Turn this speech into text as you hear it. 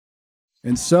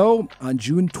And so, on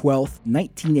June 12th,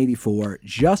 1984,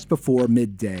 just before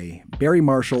midday, Barry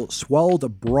Marshall swallowed a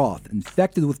broth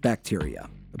infected with bacteria.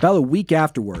 About a week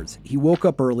afterwards, he woke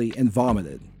up early and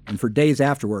vomited, and for days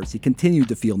afterwards, he continued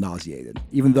to feel nauseated,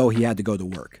 even though he had to go to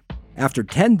work. After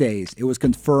 10 days, it was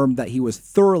confirmed that he was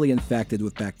thoroughly infected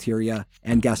with bacteria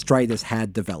and gastritis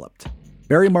had developed.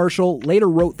 Barry Marshall later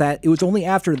wrote that it was only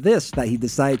after this that he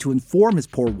decided to inform his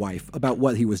poor wife about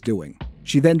what he was doing.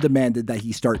 She then demanded that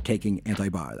he start taking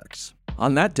antibiotics.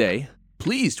 On that day,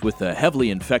 pleased with the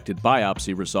heavily infected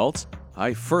biopsy results,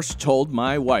 I first told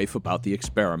my wife about the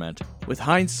experiment. With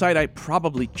hindsight, I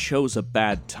probably chose a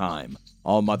bad time.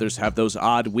 All mothers have those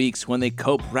odd weeks when they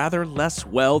cope rather less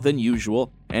well than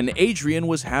usual, and Adrienne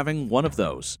was having one of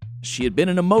those. She had been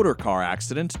in a motor car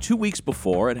accident 2 weeks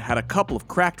before and had a couple of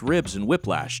cracked ribs and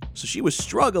whiplash, so she was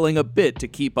struggling a bit to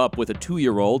keep up with a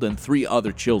 2-year-old and 3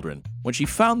 other children. When she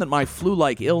found that my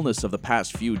flu-like illness of the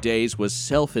past few days was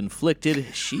self-inflicted,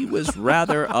 she was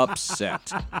rather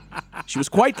upset. She was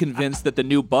quite convinced that the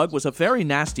new bug was a very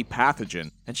nasty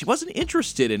pathogen, and she wasn't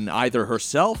interested in either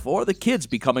herself or the kids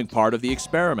becoming part of the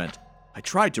experiment. I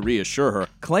tried to reassure her,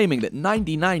 claiming that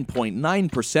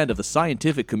 99.9% of the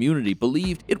scientific community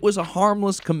believed it was a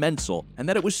harmless commensal and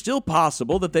that it was still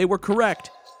possible that they were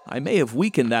correct. I may have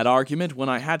weakened that argument when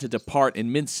I had to depart in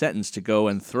mid-sentence to go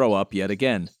and throw up yet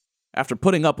again. After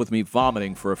putting up with me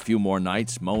vomiting for a few more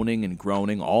nights, moaning and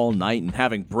groaning all night and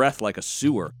having breath like a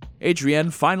sewer,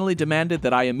 Adrienne finally demanded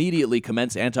that I immediately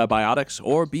commence antibiotics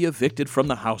or be evicted from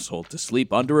the household to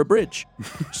sleep under a bridge.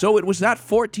 So it was that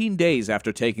 14 days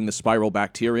after taking the spiral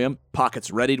bacterium,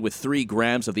 pockets readied with 3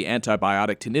 grams of the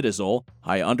antibiotic tinidazole,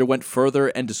 I underwent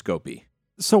further endoscopy.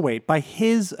 So wait, by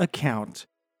his account,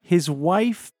 his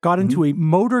wife got into a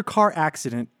motor car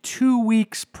accident 2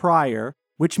 weeks prior,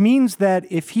 which means that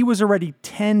if he was already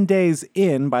 10 days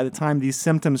in by the time these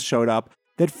symptoms showed up,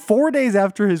 that 4 days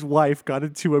after his wife got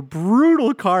into a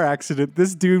brutal car accident,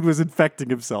 this dude was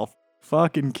infecting himself.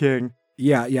 Fucking king.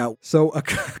 Yeah. So a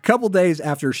couple days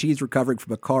after she's recovering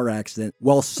from a car accident,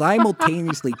 while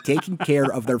simultaneously taking care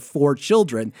of their 4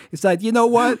 children, decided, you know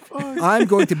what? I'm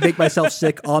going to make myself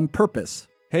sick on purpose.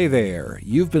 Hey there,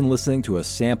 you've been listening to a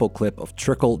sample clip of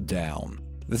Trickle Down.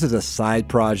 This is a side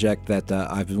project that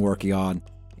I've been working on.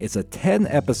 It's a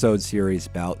 10-episode series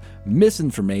about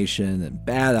misinformation and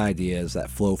bad ideas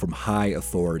that flow from high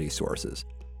authority sources.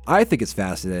 I think it's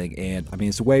fascinating, and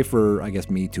it's a way for,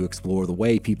 me to explore the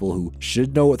way people who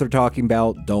should know what they're talking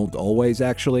about don't always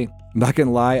actually. I'm not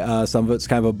gonna lie, some of it's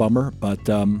kind of a bummer, but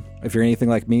if you're anything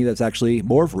like me, that's actually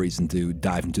more of a reason to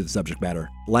dive into the subject matter.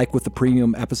 Like with the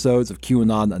premium episodes of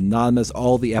QAnon Anonymous,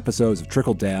 all the episodes of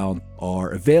Trickle Down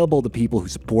are available to people who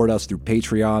support us through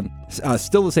Patreon.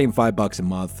 Still the same $5 a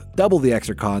month, double the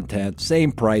extra content,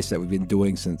 same price that we've been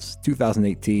doing since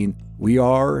 2018. We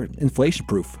are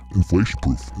inflation-proof.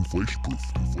 Inflation-proof.